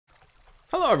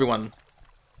Hello everyone,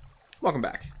 welcome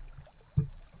back.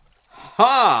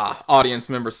 Ha! Audience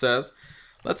member says.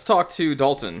 Let's talk to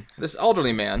Dalton. This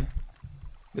elderly man,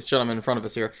 this gentleman in front of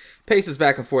us here, paces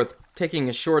back and forth, taking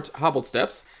his short, hobbled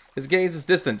steps. His gaze is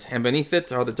distant, and beneath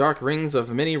it are the dark rings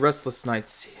of many restless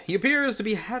nights. He appears to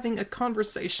be having a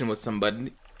conversation with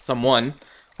someone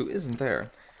who isn't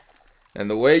there. And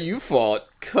the way you fought,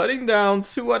 cutting down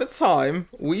two at a time,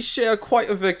 we share quite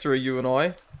a victory, you and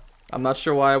I. I'm not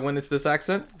sure why I went into this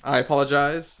accent. I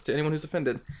apologize to anyone who's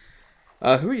offended.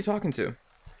 Who are you talking to?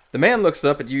 The man looks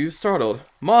up at you, startled.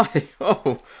 My,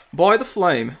 oh, by the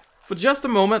flame. For just a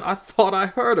moment, I thought I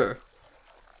heard her.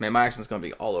 Man, my accent's gonna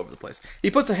be all over the place.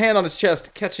 He puts a hand on his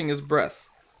chest, catching his breath.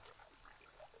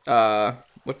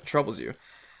 What troubles you?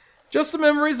 Just the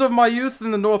memories of my youth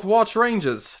in the North Watch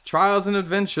Ranges. Trials and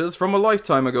adventures from a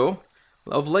lifetime ago.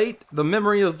 Of late, the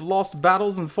memory of lost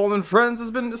battles and fallen friends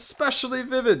has been especially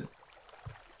vivid.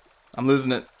 I'm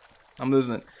losing it.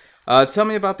 Tell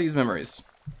me about these memories.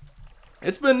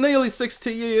 It's been nearly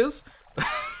 60 years.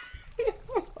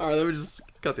 Alright, let me just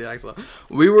cut the accent off.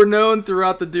 We were known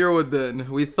throughout the Deerwood then.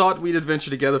 We thought we'd adventure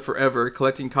together forever,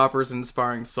 collecting coppers and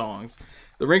inspiring songs.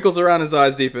 The wrinkles around his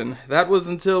eyes deepen. That was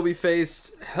until we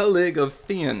faced Helig of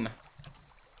Thien.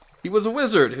 He was a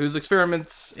wizard whose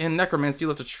experiments in necromancy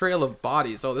left a trail of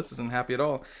bodies. Oh, this isn't happy at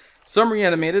all. Some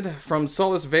reanimated, from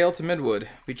Solace Vale to Midwood.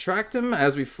 We tracked him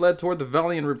as we fled toward the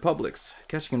Valiant Republics,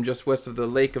 catching him just west of the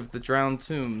Lake of the Drowned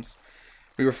Tombs.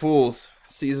 We were fools.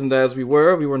 Seasoned as we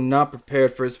were not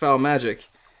prepared for his foul magic.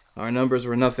 Our numbers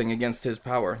were nothing against his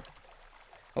power.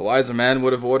 A wiser man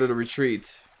would have ordered a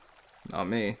retreat. Not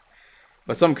me.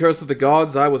 By some curse of the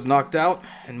gods, I was knocked out,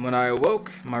 and when I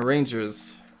awoke, my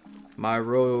rangers, my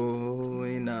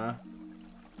Roina,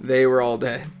 they were all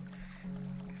dead.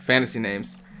 Fantasy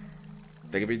names.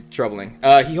 They could be troubling.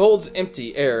 He holds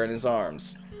empty air in his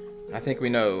arms. I think we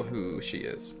know who she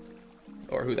is.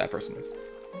 Or who that person is.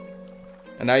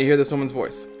 And now you hear this woman's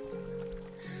voice.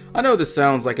 I know this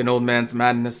sounds like an old man's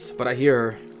madness, but I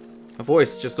hear her. A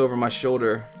voice just over my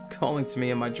shoulder, calling to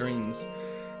me in my dreams.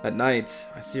 At night,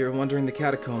 I see her wandering the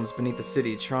catacombs beneath the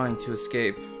city, trying to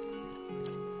escape.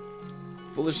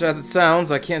 Foolish as it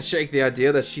sounds, I can't shake the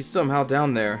idea that she's somehow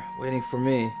down there, waiting for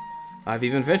me. I've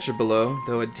even ventured below,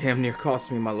 though it damn near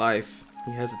cost me my life.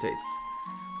 He hesitates.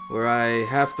 Were I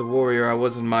half the warrior I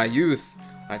was in my youth,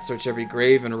 I'd search every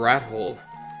grave and rat hole.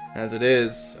 As it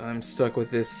is, I'm stuck with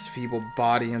this feeble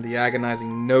body and the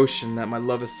agonizing notion that my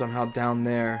love is somehow down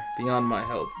there, beyond my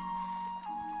help.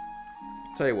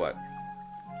 Tell you what.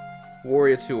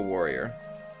 Warrior to a warrior.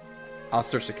 I'll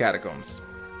search the catacombs.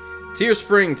 Tears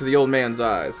spring to the old man's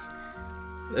eyes.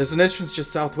 There's an entrance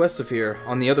just southwest of here,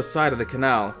 on the other side of the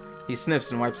canal. He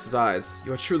sniffs and wipes his eyes.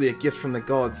 You are truly a gift from the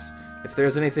gods. If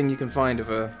there's anything you can find of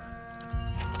her,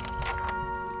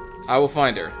 I will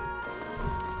find her.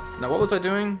 Now, what was I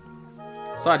doing?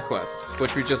 Side quests,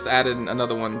 which we just added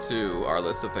another one to our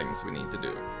list of things we need to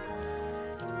do.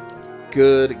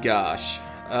 Good gosh.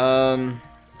 Oh,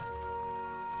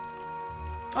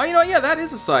 you know, yeah, that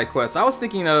is a side quest. I was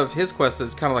thinking of his quest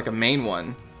as kind of like a main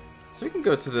one. So we can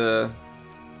go to the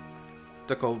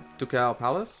Ducal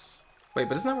Palace. Wait,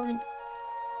 but isn't that where we...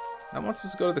 That wants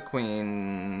us to go to the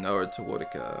Queen, or to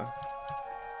Wodica.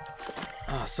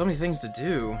 Ah, so many things to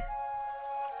do.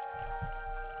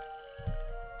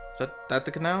 Is that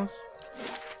the canals?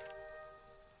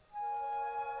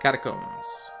 Catacombs.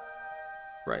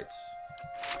 Right.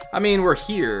 I mean, we're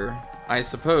here. I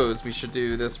suppose we should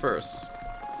do this first.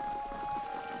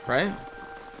 Right?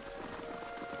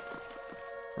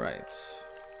 Right.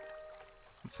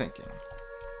 I'm thinking.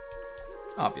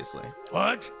 Obviously.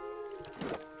 What?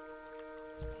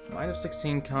 Might have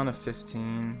 16, con of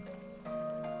 15.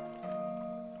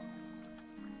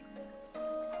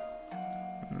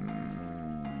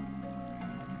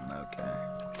 Okay.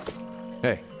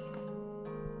 Hey.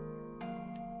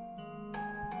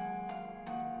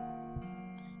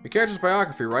 Your character's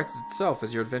biography writes itself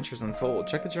as your adventures unfold.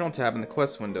 Check the journal tab in the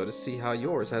quest window to see how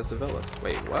yours has developed.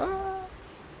 Wait, what?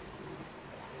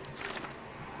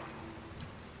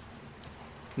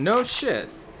 No shit.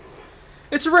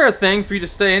 It's a rare thing for you to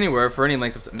stay anywhere for any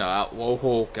length of time. No, whoa,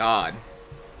 oh god.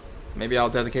 Maybe I'll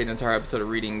dedicate an entire episode to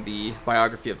reading the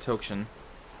biography of Tokshen.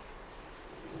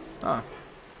 Huh.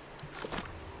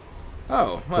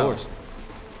 Oh, well.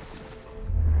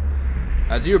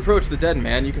 As you approach the dead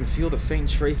man, you can feel the faint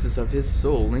traces of his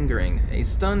soul lingering, a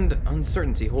stunned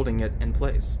uncertainty holding it in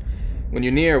place. When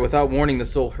you near, without warning, the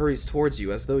soul hurries towards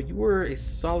you, as though you were a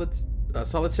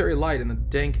solitary light in the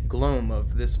dank gloom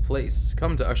of this place,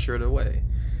 come to usher it away.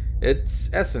 Its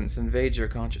essence invades your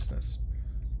consciousness.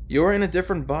 You're in a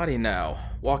different body now,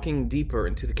 walking deeper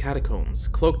into the catacombs,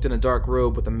 cloaked in a dark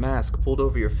robe with a mask pulled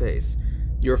over your face.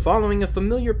 You're following a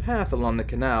familiar path along the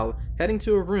canal, heading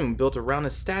to a room built around a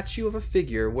statue of a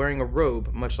figure wearing a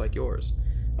robe much like yours.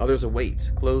 Others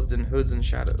await, clothed in hoods and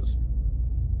shadows.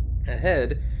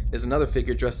 Ahead is another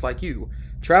figure dressed like you,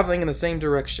 traveling in the same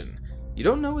direction. You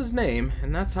don't know his name,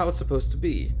 and that's how it's supposed to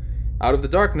be. Out of the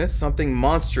darkness, something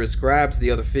monstrous grabs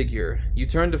the other figure. You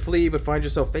turn to flee, but find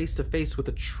yourself face to face with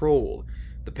a troll.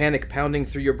 The panic pounding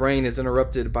through your brain is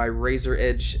interrupted by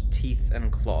razor-edged teeth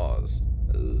and claws.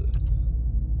 Ugh.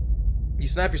 You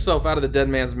snap yourself out of the dead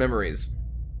man's memory.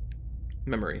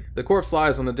 The corpse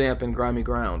lies on the damp and grimy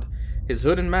ground. His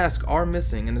hood and mask are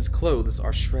missing, and his clothes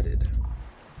are shredded.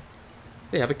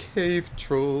 They have a cave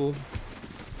troll.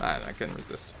 I couldn't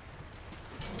resist.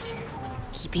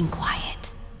 Keeping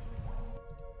quiet.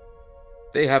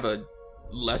 They have a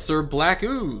lesser black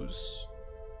ooze.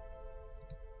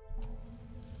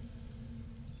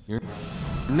 You're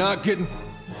not getting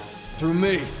through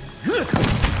me.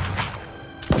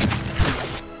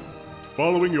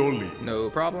 Following your lead. No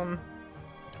problem.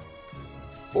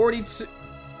 42.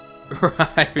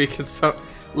 Right, we can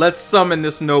let's summon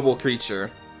this noble creature.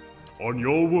 On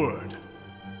your word.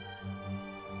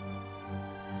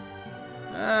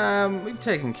 We've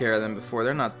taken care of them before.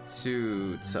 They're not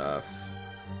too tough.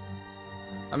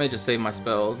 I may just save my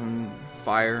spells and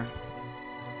fire.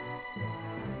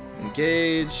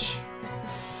 Engage.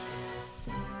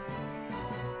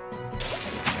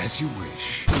 As you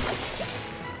wish.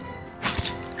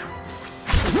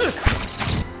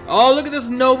 Oh, look at this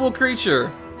noble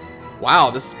creature. Wow,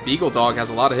 this beagle dog has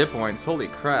a lot of hit points. Holy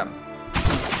crap.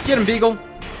 Get him, beagle.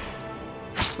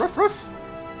 Ruff, ruff.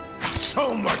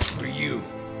 So much for you.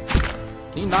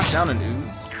 Can you knock down an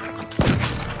ooze?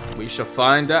 We shall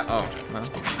find out. Oh, well.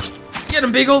 Get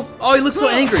him, beagle. Oh, he looks so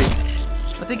angry.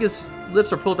 I think his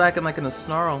lips are pulled back in like in a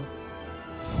snarl.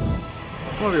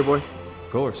 Come over here, boy. Of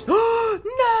course.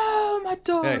 No, my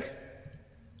dog. Hey.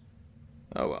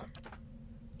 Oh, well.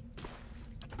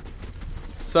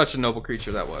 Such a noble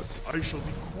creature that was. I shall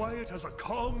be quiet as a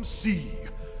calm sea,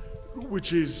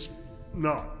 which is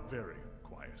not very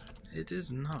quiet. It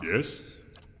is not. Yes?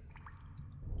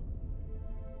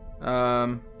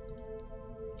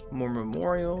 More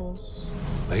memorials.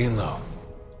 Laying low.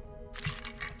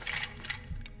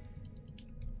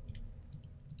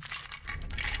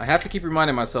 I have to keep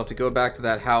reminding myself to go back to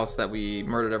that house that we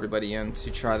murdered everybody in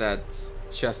to try that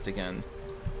chest again.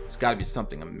 It's got to be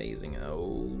something amazing.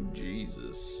 Oh,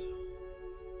 Jesus.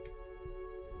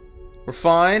 We're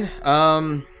fine.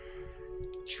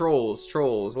 Trolls.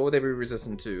 What would they be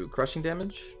resistant to? Crushing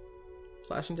damage?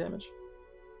 Slashing damage?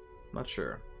 Not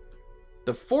sure.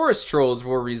 The forest trolls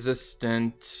were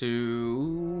resistant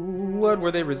to... What were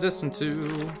they resistant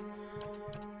to?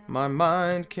 My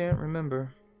mind can't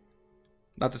remember.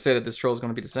 Not to say that this troll is going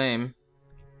to be the same.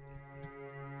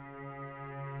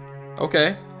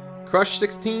 Okay. Crush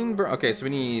 16. Okay, so we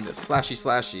need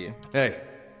slashy. Hey.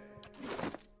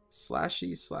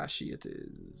 Slashy it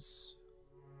is.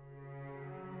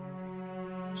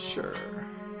 Sure.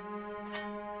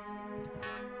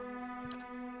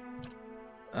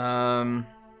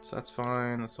 So that's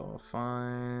fine. That's all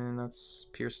fine. That's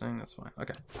piercing. That's fine.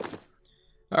 Okay.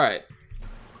 All right.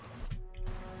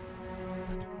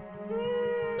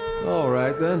 All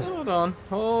right then. Hold on.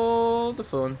 Hold the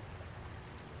phone.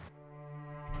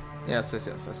 Yes. I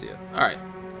see it. All right.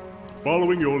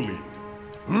 Following your lead.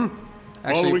 Actually,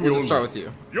 Following we'll your just start lead. with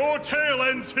you. Your tale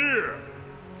ends here.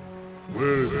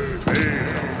 Will they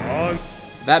made on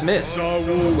That missed.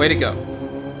 Sawu. Way to go.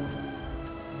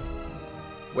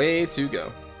 Way to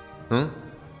go. Huh?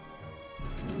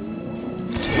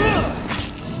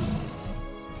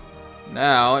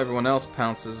 Now everyone else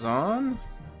pounces on.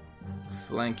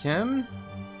 Flank him.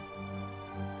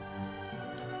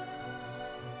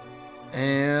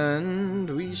 And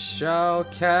we shall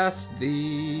cast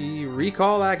the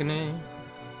Recall Agony.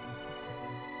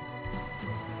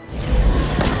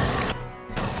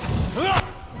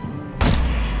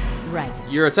 Right.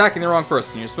 You're attacking the wrong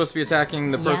person. You're supposed to be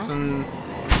attacking the Yeah? person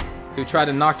who tried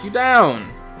to knock you down.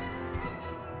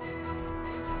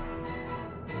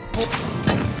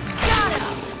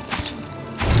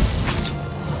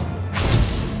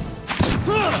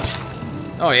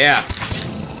 Oh yeah.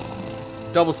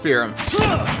 Double spear him.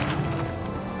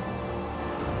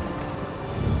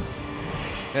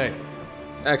 Hey.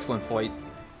 Excellent fight.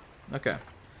 Okay.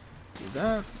 Do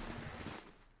that.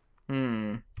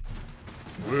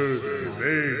 Will they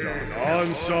made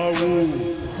on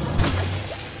Sawu.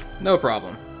 No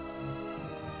problem.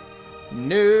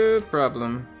 No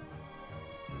problem.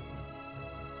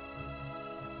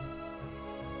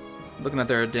 Looking at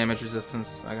their damage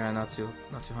resistance, okay, not too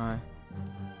high.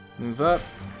 Move up.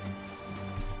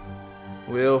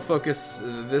 We'll focus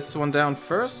this one down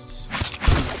first.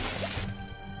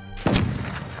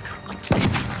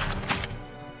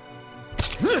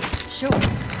 Sure.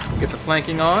 Get the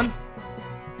flanking on.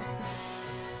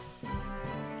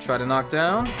 Try to knock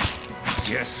down.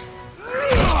 Yes.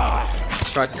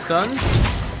 Try to stun.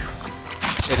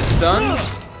 It is stunned.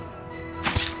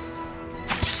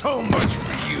 So much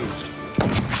for you.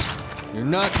 You're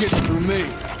not getting through me.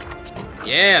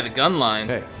 Yeah, the gun line.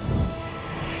 Hey.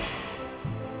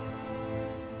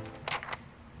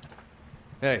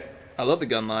 Hey. I love the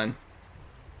gun line.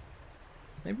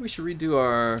 Maybe we should redo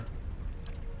our...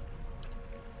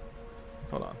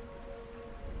 Hold on.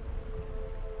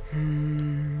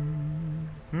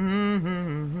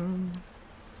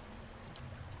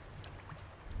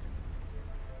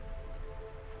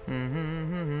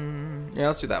 Yeah,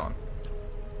 let's do that one.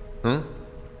 Huh?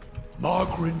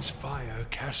 Margaren's fire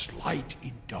casts light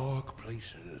in dark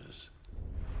places.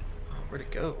 Oh, where'd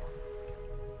it go?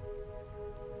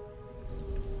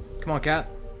 Come on, cat.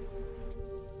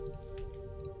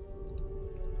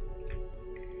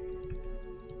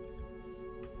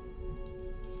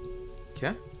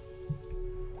 Okay.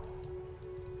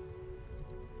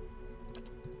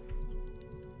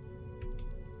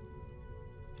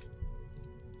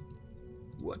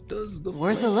 What does the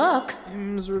Worth a look.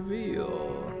 flames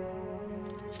reveal?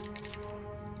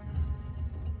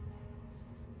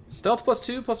 Stealth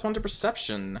 +2, +1 to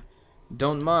perception.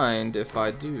 Don't mind if I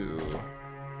do.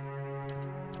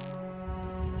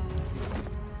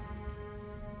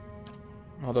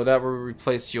 Although that will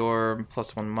replace your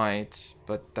 +1 might,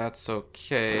 but that's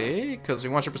okay, because we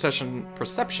want your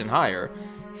perception higher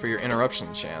for your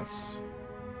interruption chance.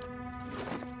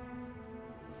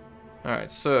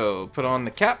 Alright, so put on the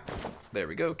cap. There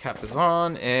we go, cap is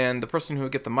on, and the person who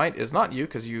would get the might is not you,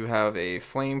 because you have a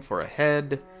flame for a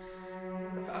head.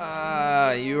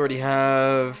 You already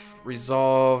have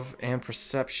resolve and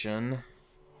perception.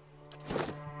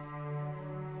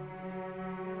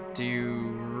 Do you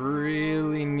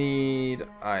really need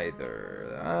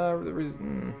either? I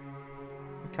mean,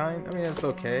 it's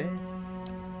okay.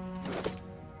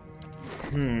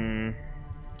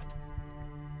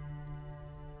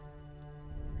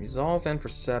 Resolve and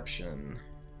perception.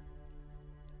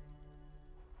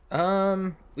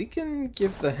 We can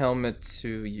give the helmet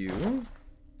to you.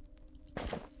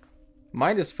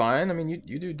 Might is fine. I mean,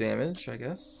 you do damage, I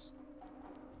guess.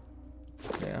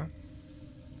 Yeah.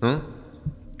 Huh?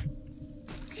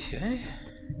 Okay.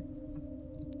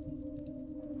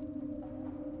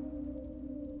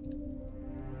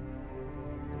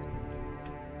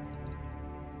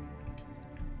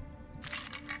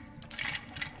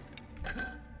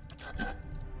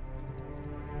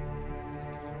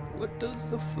 What does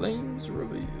the flames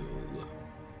reveal?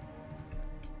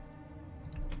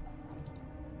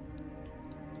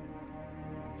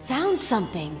 Found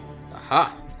something.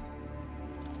 Aha!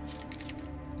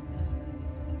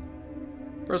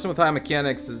 Person with high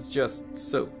mechanics is just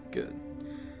so good.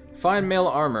 Fine mail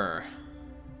armor.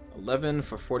 11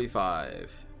 for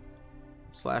 45.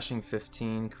 Slashing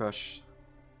 15, crush.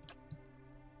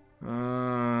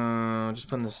 Just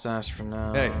putting the stash for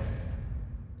now. Hey.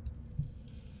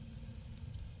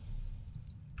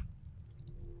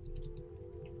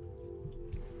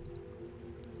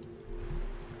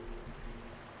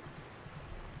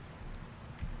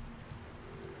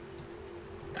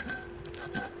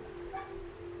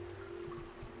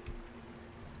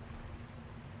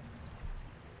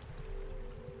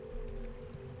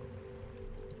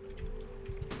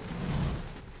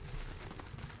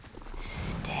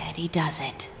 Steady does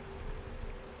it.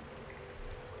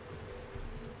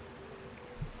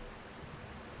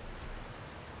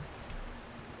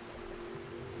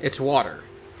 It's water.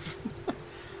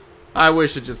 I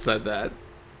wish it just said that.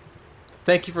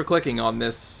 Thank you for clicking on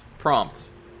this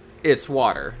prompt. It's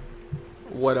water.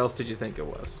 What else did you think it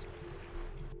was?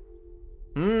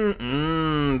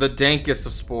 The dankest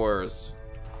of spores.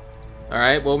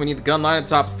 Alright, well, we need the gun line at the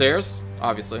top stairs,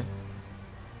 obviously.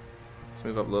 Let's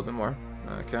move up a little bit more.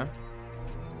 Okay.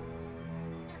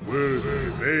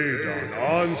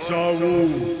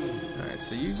 Alright,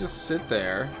 So you just sit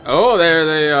there. Oh, there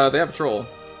they have a troll.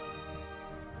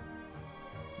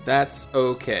 That's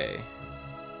okay.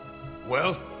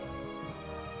 Well,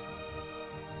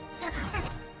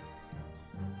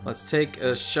 Let's take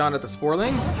a shot at the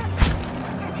sporling.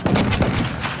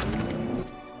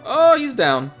 Oh, he's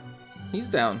down. He's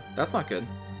down. That's not good.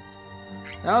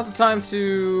 Now's the time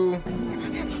to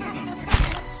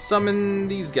summon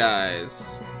these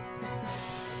guys.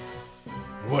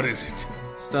 what is it?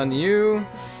 It's stun you.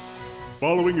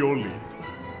 Following your lead.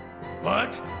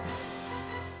 What?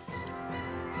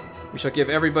 We shall give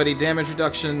everybody damage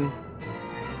reduction.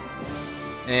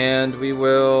 And we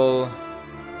will...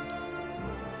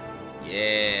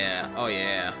 Yeah. Oh,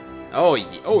 yeah. Oh,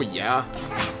 oh yeah.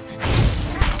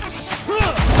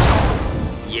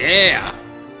 Yeah!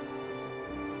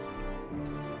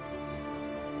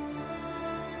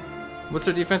 What's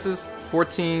their defenses?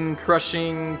 14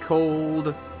 crushing,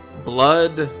 cold,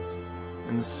 blood,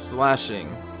 and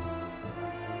slashing.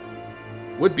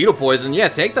 Wood beetle poison. Yeah,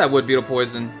 take that wood beetle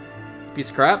poison. Piece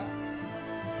of crap.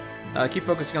 Keep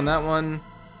focusing on that one.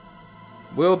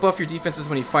 Will buff your defenses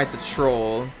when you fight the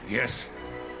troll. Yes.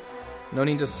 No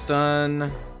need to stun.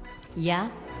 Yeah?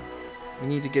 We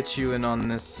need to get you in on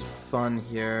this fun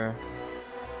here.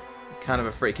 I'm kind of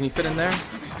afraid. Can you fit in there?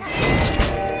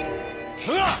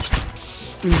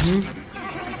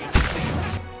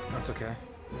 That's okay.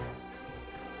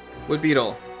 Wood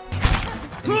beetle.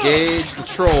 Engage the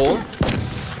troll.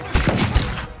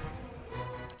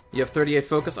 You have 38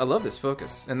 focus. I love this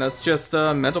focus. And that's just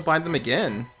mental bind them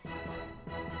again.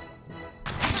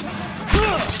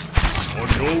 On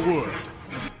your word.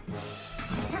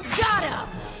 Got him!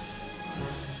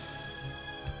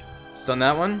 Stun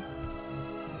that one.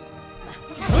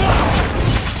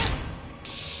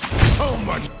 So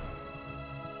much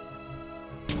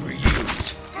for you.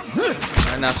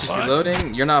 Alright, now she's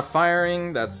reloading. You're not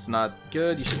firing. That's not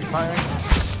good. You should be firing.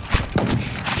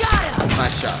 Got him!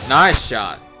 Nice shot. Nice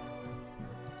shot.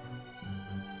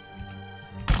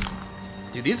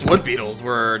 Dude, these wood beetles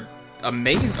were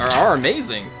amazing. Are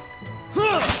amazing.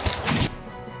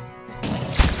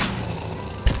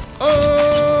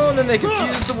 Oh, and then they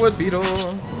confused the wood beetle.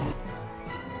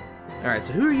 Alright,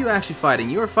 so who are you actually fighting?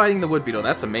 You are fighting the wood beetle.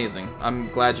 That's amazing. I'm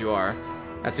glad you are.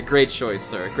 That's a great choice,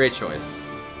 sir. Great choice.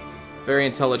 Very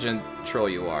intelligent troll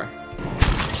you are.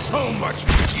 So much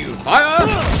for you. Fire!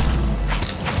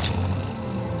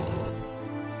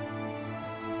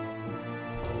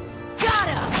 Got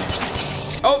him!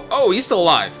 Oh, he's still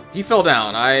alive. He fell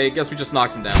down. I guess we just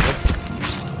knocked him down. Whoops.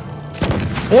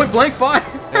 Point blank fire!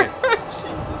 Hey.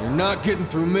 Jesus. You're not getting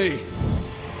through me.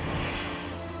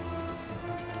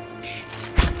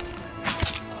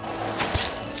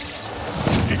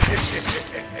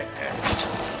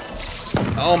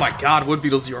 Oh my god, wood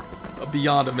beetles, you're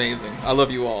beyond amazing. I love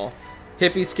you all.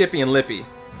 Hippie, Skippy, and Lippy.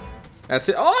 That's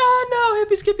it. Oh no,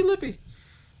 Hippie, Skippy, Lippy.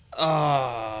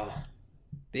 Ah.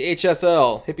 The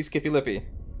HSL, Hippie, Skippy, Lippy.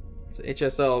 It's an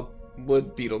HSL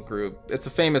wood beetle group. It's a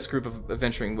famous group of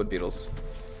adventuring wood beetles.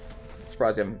 I'm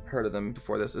surprised you haven't heard of them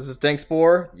before this. Is this Dank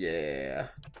Spore? Yeah.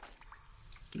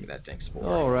 Give me that Dank Spore.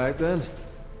 All right then.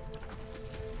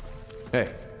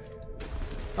 Hey.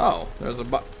 Oh, there's a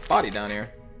body down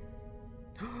here.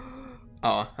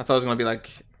 Oh, I thought it was gonna be like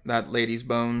that lady's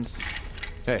bones.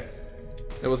 Hey.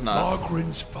 It was not.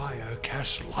 Margren's fire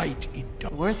casts light in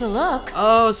dark. Worth a look.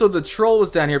 Oh, so the troll was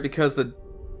down here because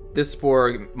this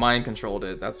spore mind controlled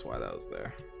it. That's why that was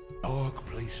there. Dark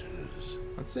places.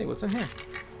 Let's see, what's in here?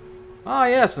 Ah,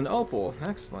 yes, an opal.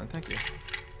 Excellent, thank you.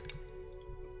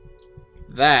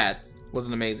 That was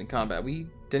an amazing combat. We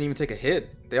didn't even take a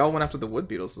hit. They all went after the wood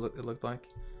beetles, it looked like.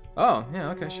 Oh,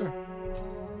 yeah, okay, sure.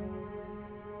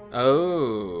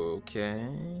 Okay.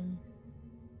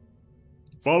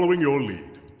 Following your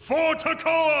lead. For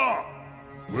Takoa!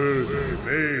 Where they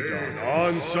made an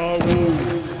answer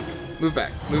wound. Move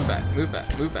back, move back, move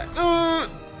back, move back.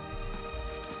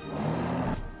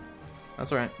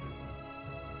 That's alright.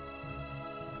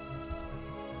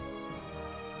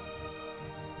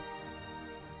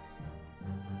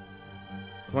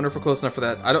 I wonder if we're close enough for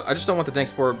that. I just don't want the Dank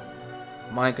Spore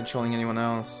mind controlling anyone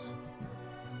else.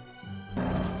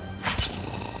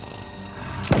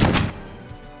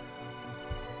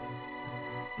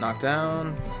 Knock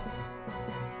down.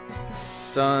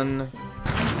 Stun.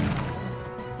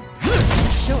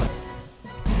 Sure.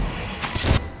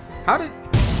 How did...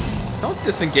 Don't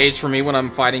disengage from me when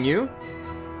I'm fighting you.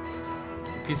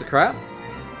 Piece of crap.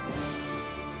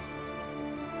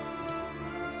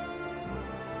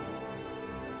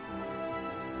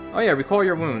 Oh yeah, recall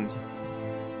your wound.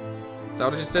 Is that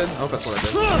what I just did? I hope that's what I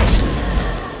did.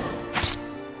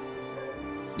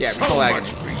 Yeah, recall So agony. much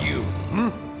for you.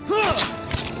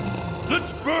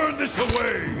 Let's burn this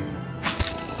away!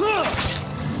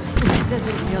 That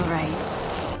doesn't feel right.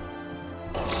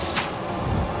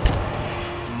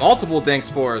 Multiple Dank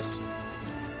Spores.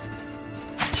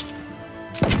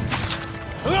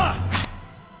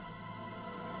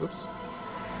 Oops.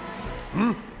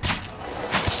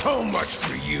 So much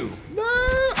for you.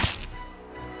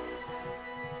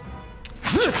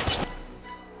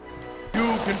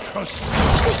 You can trust me.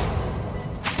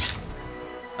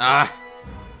 Ah!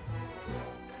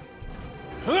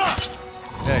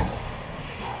 Hey.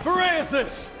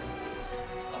 Parathis!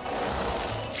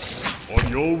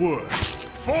 On your word.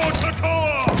 For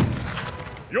Takoa!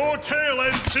 Your tale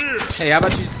ends here! Hey, how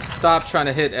about you stop trying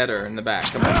to hit Eder in the back?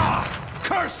 Come on. Ah,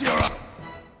 curse your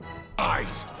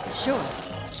eyes! Sure.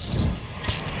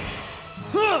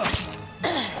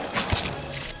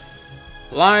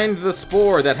 Blind the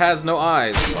spore that has no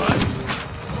eyes.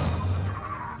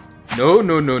 No,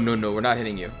 no, no, no, no. We're not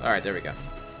hitting you. Alright, there we go.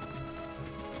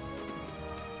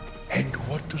 And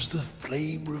what does the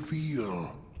flame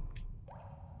reveal?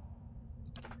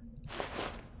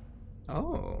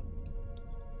 Oh.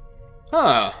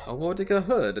 Ah, a Wodica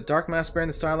hood. A dark mask bearing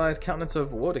the stylized countenance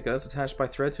of Wodica is attached by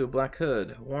thread to a black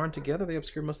hood. Worn together, they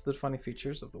obscure most of the defining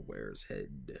features of the wearer's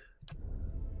head.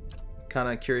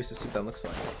 Kinda curious to see what that looks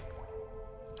like.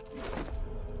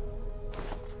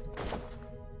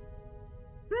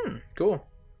 Cool.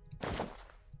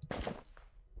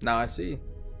 Now I see.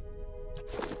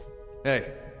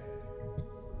 Hey.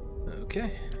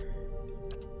 Okay.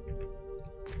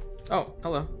 Oh,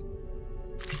 hello.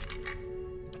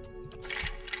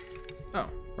 Oh,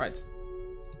 right.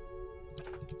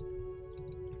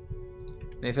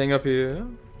 Anything up here?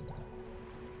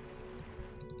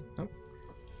 Nope.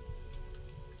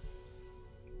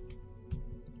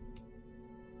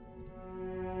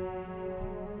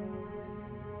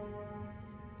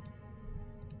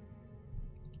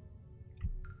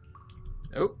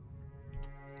 Nope.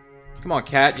 Come on,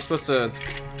 cat. You're supposed to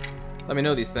let me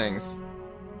know these things.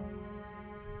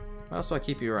 Why else do I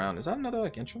keep you around? Is that another,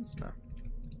 like, entrance? No.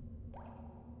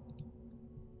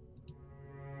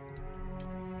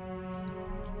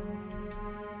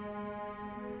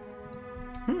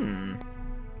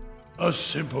 A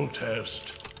simple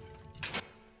test.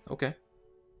 Okay.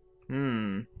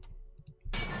 Will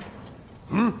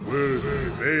be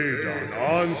made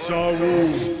on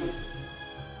Ansawu.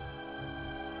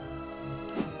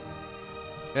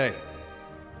 Hey.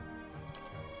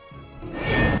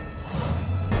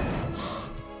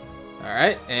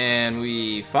 Alright, and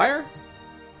we fire.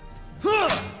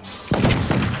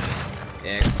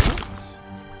 Excellent.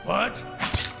 What?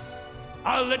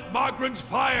 I'll let Margaret's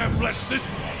fire bless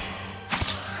this one.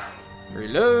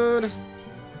 Reload.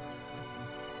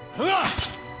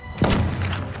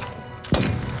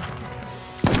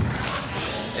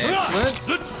 Excellent.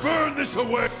 Let's burn this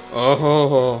away.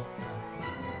 Oh.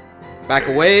 Back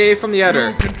away from the Eder.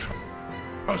 You can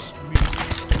trust me.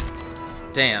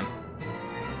 Damn.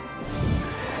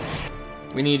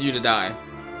 We need you to die.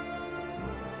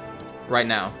 Right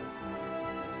now.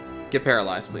 Get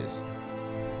paralyzed, please.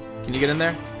 Can you get in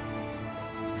there?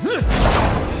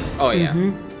 Oh,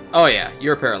 yeah. Oh, yeah.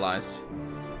 You're paralyzed.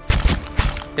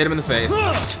 Hit him in the face.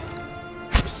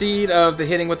 Proceed of the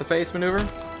hitting with the face maneuver.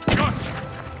 Gotcha.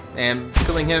 And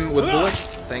killing him with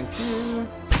bullets. Thank you.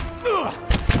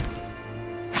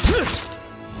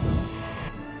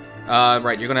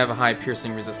 Right, you're gonna have a high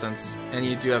piercing resistance. And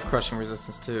you do have crushing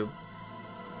resistance, too.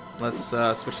 Let's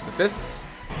switch to the fists.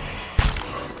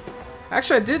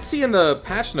 Actually, I did see in the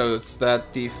patch notes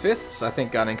that the fists, I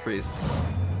think, got increased.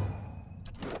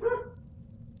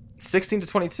 16 to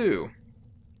 22.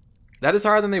 That is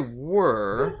higher than they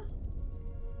were.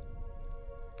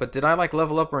 But did I like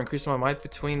level up or increase my might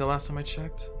between the last time I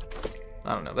checked?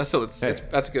 I don't know. That's still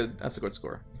that's a good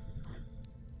score.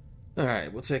 All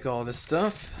right, we'll take all this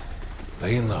stuff.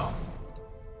 Laying low.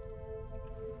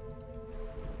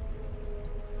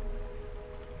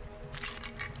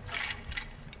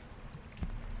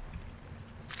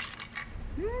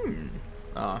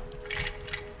 Ah.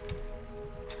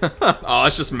 Oh,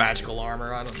 it's just magical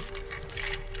armor. I don't.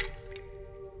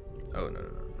 Oh no.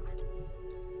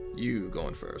 You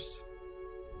going first.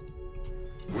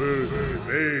 Will be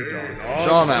made on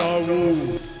Draw him out.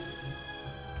 Ansawu.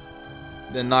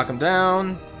 Then knock him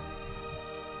down.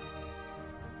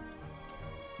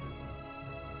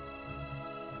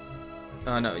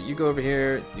 No, you go over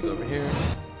here. You go over here.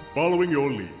 Following your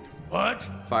lead. What?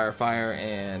 Fire,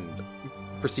 and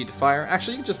proceed to fire.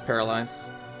 Actually, you can just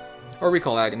paralyze. Or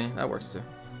recall agony. That works too.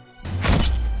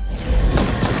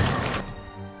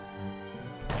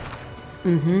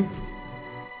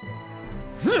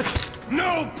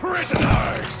 No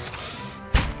prisoners!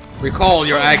 Recall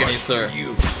your agony, sir.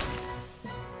 You.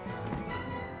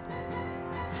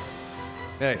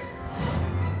 Hey.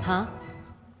 Huh?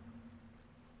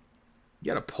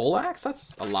 You had a poleaxe?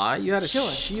 That's a lie. You had a Sure.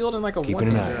 shield and like a Keeping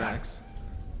an one-handed eye out. axe.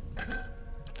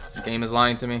 This game is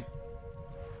lying to me.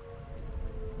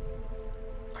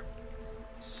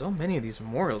 So many of these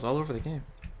memorials all over the game.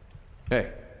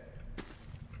 Hey.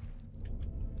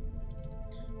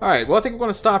 Alright, well I think we're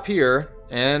going to stop here,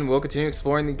 and we'll continue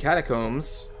exploring the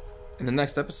catacombs in the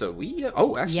next episode.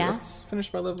 Oh, actually, Yeah? let's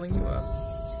finish by leveling you up.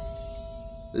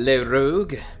 Le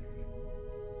Rogue.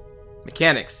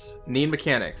 Mechanics. Need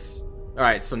mechanics.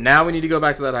 Alright, so now we need to go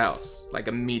back to that house. Like,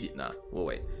 immediate. Nah, we'll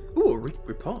wait. Ooh,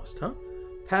 riposte, huh?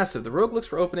 Passive. The rogue looks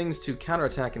for openings to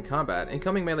counterattack in combat.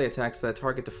 Incoming melee attacks that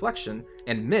target deflection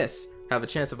and miss have a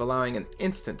chance of allowing an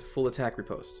instant full attack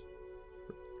riposte.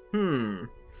 Our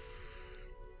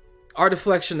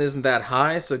deflection isn't that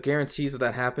high, so guarantees of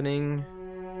that happening,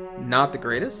 not the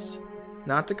greatest.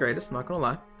 Not the greatest, not gonna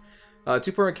lie.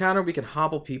 2 per encounter, we can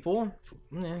hobble people.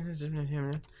 Reckless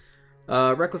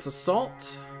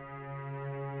Assault.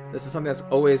 This is something that's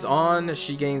always on.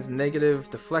 She gains negative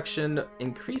deflection,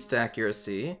 increased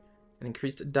accuracy, and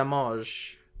increased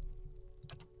damage.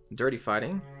 Dirty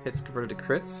Fighting. Hits converted to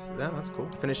crits. Yeah, that's cool.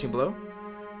 Finishing Blow.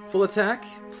 Full attack,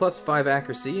 plus 5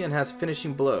 accuracy, and has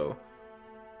Finishing Blow.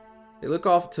 They look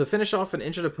off to finish off an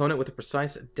injured opponent with a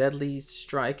precise deadly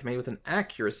strike made with an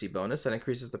accuracy bonus that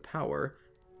increases the power.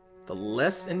 The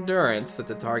less endurance that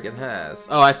the target has.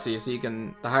 Oh, I see. So you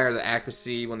can, the higher the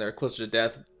accuracy when they're closer to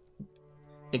death,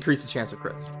 increase the chance of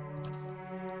crits.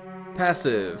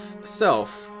 Passive.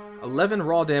 Self. 11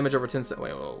 raw damage over 10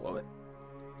 seconds. Wait.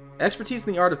 Expertise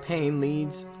in the art of pain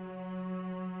leads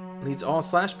all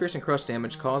slash, pierce, and crush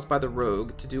damage caused by the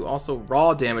rogue to do also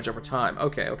raw damage over time.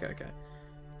 Okay.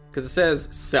 Because it says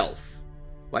self.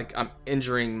 Like I'm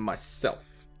injuring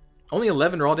myself. Only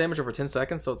 11 raw damage over 10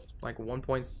 seconds, so it's like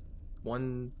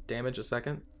 1.1 damage a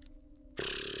second.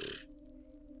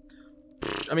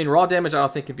 I mean, raw damage I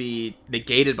don't think can be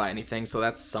negated by anything, so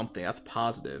that's something. That's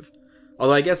positive.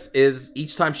 Although I guess is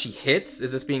each time she hits,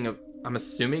 is this being, I'm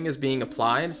assuming is being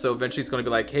applied, so eventually it's going to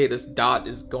be like, hey, this dot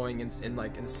is going in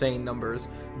like insane numbers.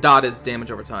 Dot is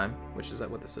damage over time, which is that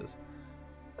what this is.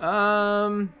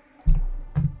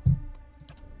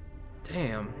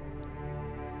 Damn.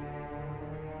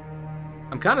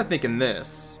 I'm kind of thinking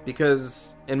this,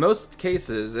 because in most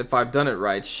cases, if I've done it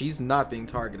right, she's not being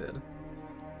targeted.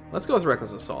 Let's go with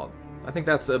Reckless Assault. I think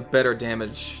that's a better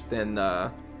damage than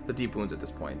the deep wounds at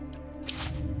this point.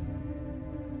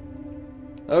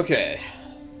 Okay.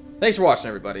 Thanks for watching,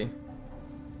 everybody.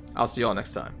 I'll see you all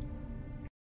next time.